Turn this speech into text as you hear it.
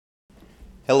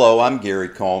Hello, I'm Gary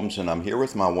Combs, and I'm here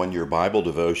with my one-year Bible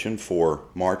devotion for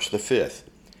March the 5th.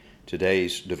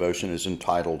 Today's devotion is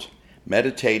entitled,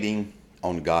 Meditating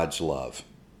on God's Love.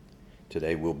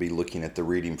 Today we'll be looking at the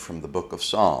reading from the book of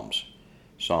Psalms,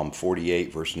 Psalm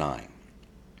 48, verse 9.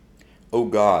 O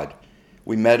God,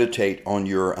 we meditate on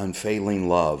your unfailing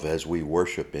love as we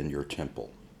worship in your temple.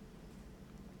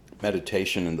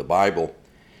 Meditation in the Bible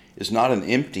is not an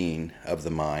emptying of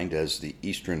the mind as the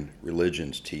Eastern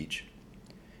religions teach.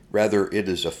 Rather, it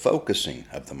is a focusing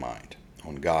of the mind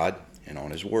on God and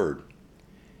on His Word.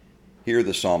 Here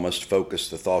the psalmist focused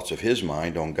the thoughts of his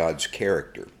mind on God's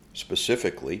character,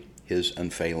 specifically His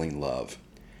unfailing love,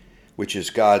 which is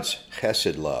God's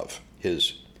chesed love,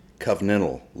 His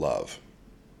covenantal love.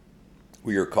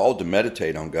 We are called to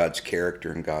meditate on God's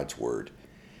character and God's Word.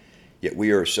 Yet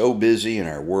we are so busy and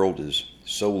our world is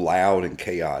so loud and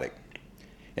chaotic.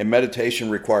 And meditation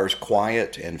requires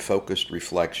quiet and focused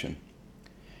reflection.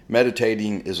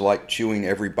 Meditating is like chewing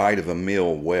every bite of a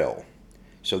meal well,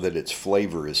 so that its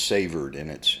flavor is savored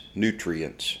and its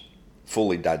nutrients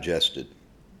fully digested.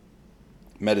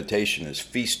 Meditation is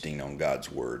feasting on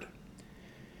God's Word.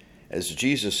 As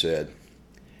Jesus said,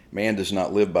 man does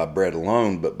not live by bread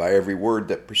alone, but by every word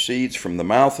that proceeds from the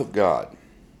mouth of God.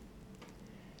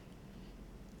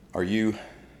 Are you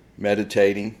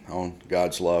meditating on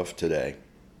God's love today?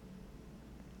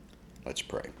 Let's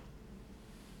pray.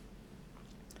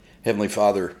 Heavenly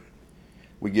Father,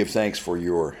 we give thanks for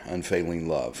your unfailing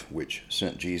love, which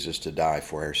sent Jesus to die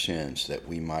for our sins, that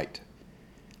we might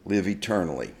live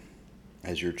eternally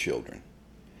as your children.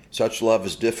 Such love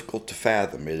is difficult to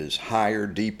fathom. It is higher,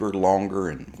 deeper, longer,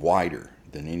 and wider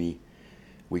than any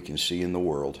we can see in the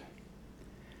world.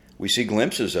 We see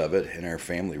glimpses of it in our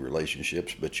family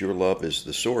relationships, but your love is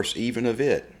the source even of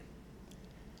it.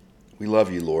 We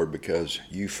love you, Lord, because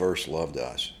you first loved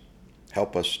us.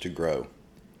 Help us to grow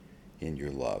in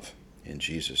your love. In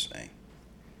Jesus' name,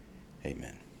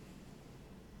 amen.